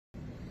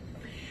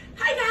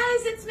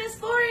it's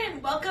Miss Lauren.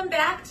 Welcome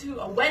back to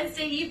a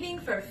Wednesday evening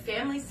for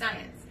Family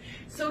Science.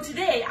 So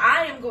today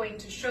I am going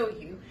to show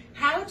you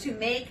how to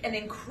make an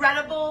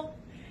incredible,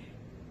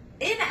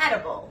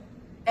 inedible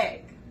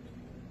egg.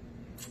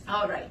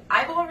 All right,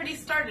 I've already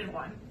started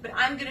one, but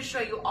I'm going to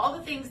show you all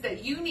the things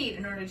that you need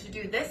in order to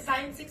do this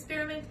science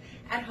experiment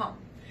at home.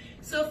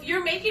 So if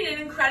you're making an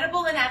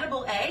incredible,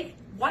 inedible egg,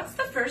 what's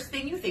the first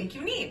thing you think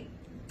you need?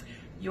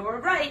 You're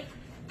right,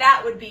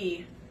 that would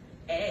be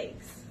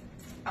eggs.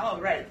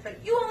 All right,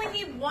 but you only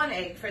need one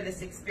egg for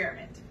this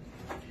experiment.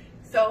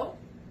 So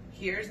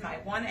here's my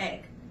one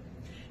egg.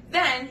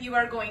 Then you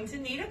are going to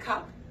need a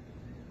cup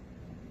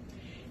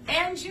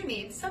and you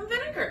need some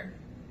vinegar.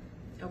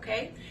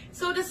 Okay,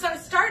 so to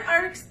start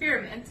our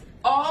experiment,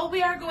 all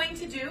we are going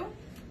to do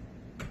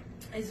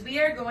is we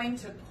are going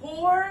to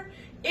pour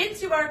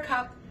into our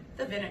cup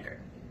the vinegar.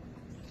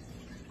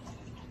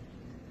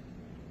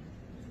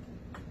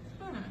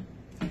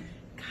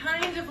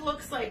 Kind of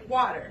looks like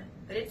water,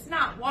 but it's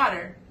not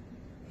water.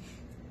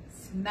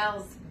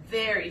 Smells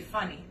very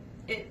funny.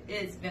 It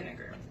is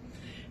vinegar.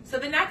 So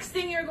the next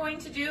thing you're going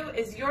to do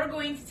is you're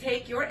going to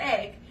take your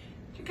egg,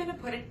 you're going to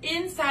put it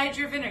inside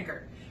your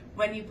vinegar.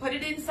 When you put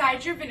it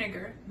inside your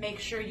vinegar, make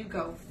sure you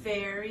go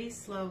very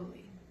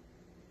slowly.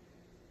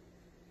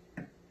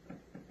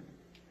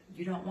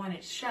 You don't want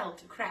its shell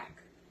to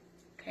crack.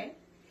 Okay?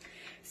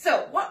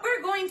 So what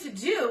we're going to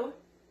do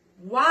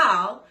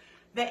while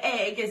the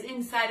egg is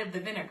inside of the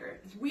vinegar,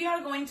 we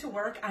are going to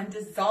work on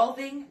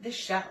dissolving the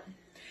shell.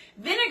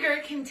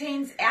 Vinegar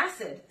contains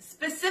acid,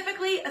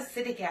 specifically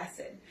acidic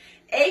acid.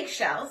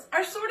 Eggshells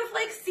are sort of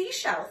like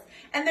seashells,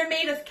 and they're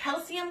made of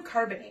calcium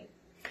carbonate.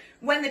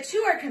 When the two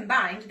are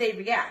combined, they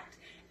react.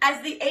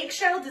 As the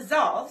eggshell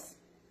dissolves,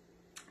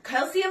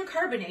 calcium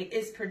carbonate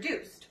is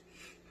produced.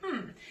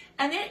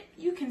 And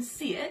you can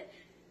see it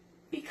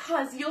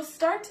because you'll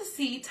start to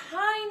see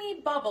tiny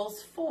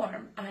bubbles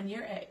form on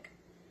your egg.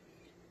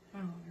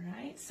 All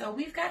right, so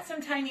we've got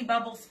some tiny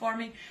bubbles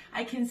forming.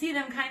 I can see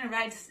them kind of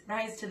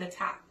rise to the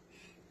top.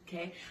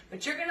 Okay,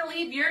 but you're going to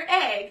leave your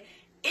egg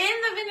in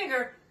the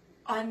vinegar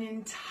an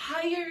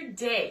entire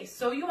day.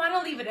 So you want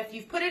to leave it, if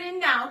you've put it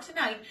in now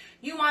tonight,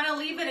 you want to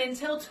leave it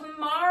until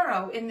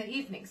tomorrow in the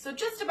evening. So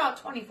just about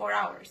 24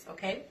 hours,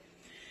 okay?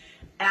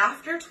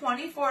 After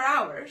 24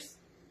 hours,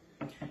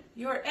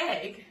 your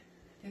egg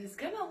is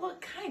going to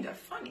look kind of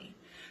funny.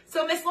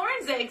 So Miss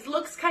Lauren's eggs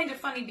looks kind of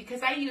funny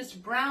because I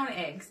used brown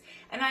eggs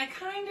and I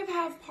kind of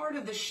have part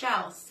of the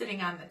shell sitting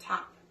on the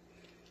top.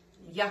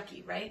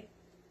 Yucky, right?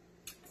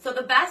 So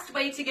the best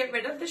way to get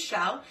rid of the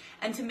shell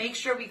and to make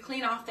sure we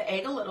clean off the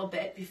egg a little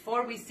bit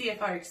before we see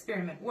if our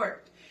experiment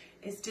worked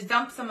is to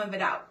dump some of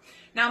it out.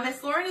 Now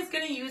Miss Lauren is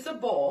going to use a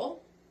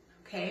bowl,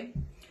 okay?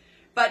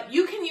 But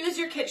you can use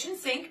your kitchen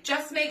sink.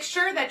 Just make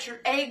sure that your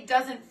egg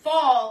doesn't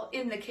fall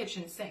in the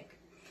kitchen sink.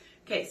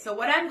 Okay, so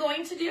what I'm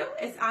going to do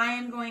is I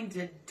am going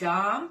to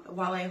dump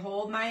while I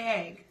hold my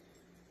egg.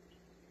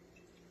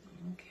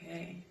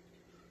 Okay.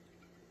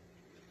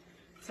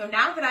 So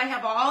now that I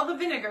have all the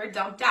vinegar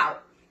dumped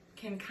out,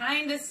 can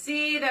kind of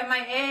see that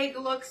my egg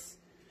looks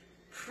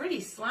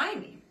pretty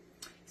slimy.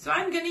 So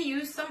I'm going to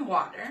use some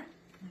water.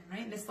 All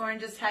right, Miss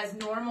Lauren just has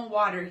normal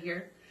water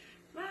here.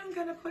 I'm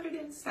going to put it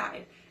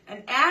inside.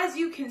 And as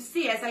you can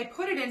see, as I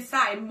put it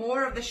inside,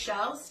 more of the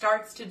shell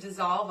starts to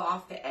dissolve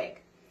off the egg.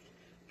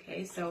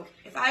 Okay, so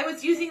if I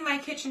was using my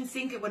kitchen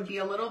sink, it would be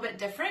a little bit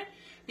different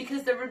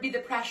because there would be the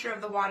pressure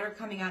of the water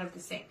coming out of the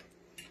sink.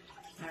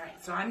 All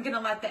right, so I'm going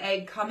to let the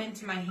egg come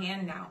into my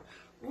hand now.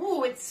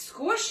 Ooh, it's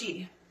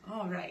squishy.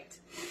 All right,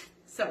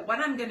 so what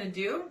I'm going to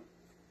do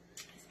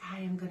is I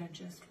am going to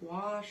just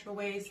wash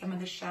away some of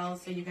the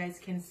shells so you guys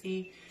can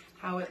see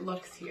how it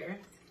looks here.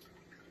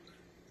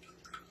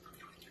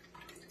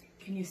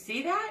 Can you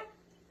see that?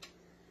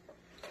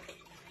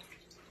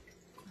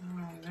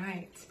 All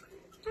right.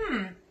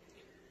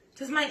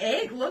 Does my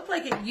egg look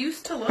like it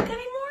used to look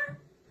anymore?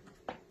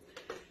 It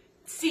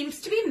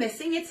seems to be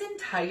missing its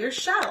entire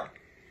shell.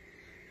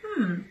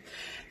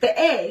 The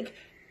egg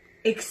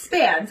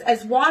expands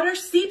as water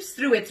seeps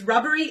through its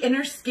rubbery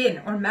inner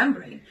skin or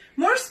membrane.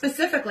 More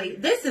specifically,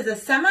 this is a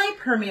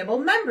semi-permeable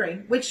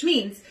membrane, which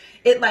means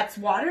it lets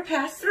water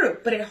pass through,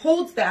 but it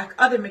holds back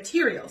other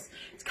materials.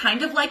 It's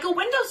kind of like a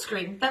window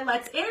screen that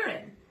lets air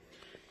in.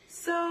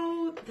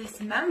 So this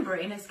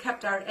membrane has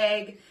kept our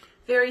egg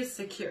very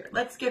secure.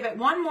 Let's give it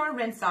one more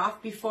rinse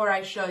off before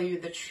I show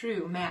you the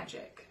true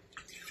magic.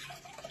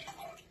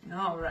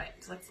 All right,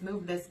 let's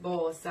move this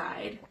bowl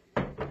aside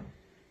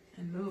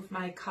and move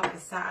my cup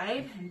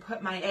aside and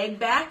put my egg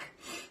back.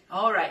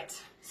 All right,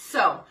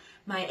 so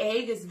my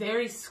egg is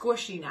very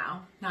squishy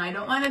now. Now I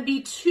don't want to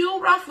be too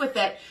rough with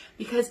it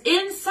because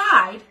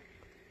inside,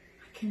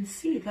 I can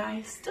see that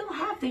I still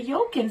have the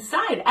yolk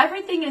inside.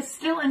 Everything is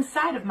still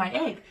inside of my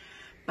egg.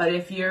 But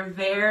if you're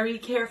very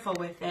careful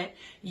with it,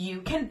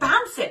 you can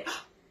bounce it.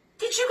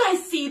 Did you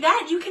guys see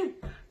that? You can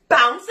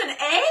bounce an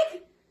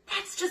egg?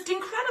 That's just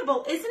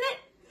incredible, isn't it?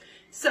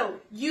 So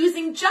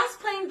using just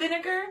plain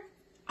vinegar,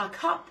 a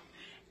cup,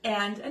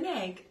 and an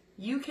egg,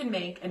 you can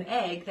make an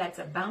egg that's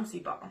a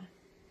bouncy ball.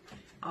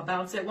 I'll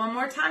bounce it one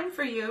more time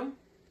for you.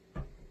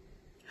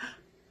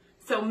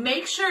 So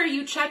make sure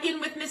you check in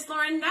with Miss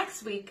Lauren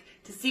next week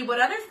to see what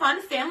other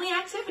fun family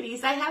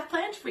activities I have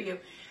planned for you.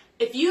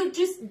 If you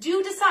just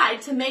do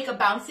decide to make a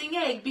bouncing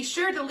egg, be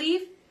sure to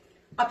leave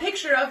a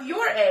picture of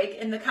your egg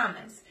in the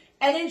comments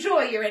and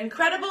enjoy your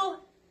incredible,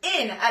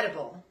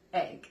 inedible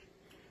egg.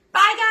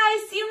 Bye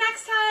guys, see you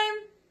next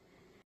time.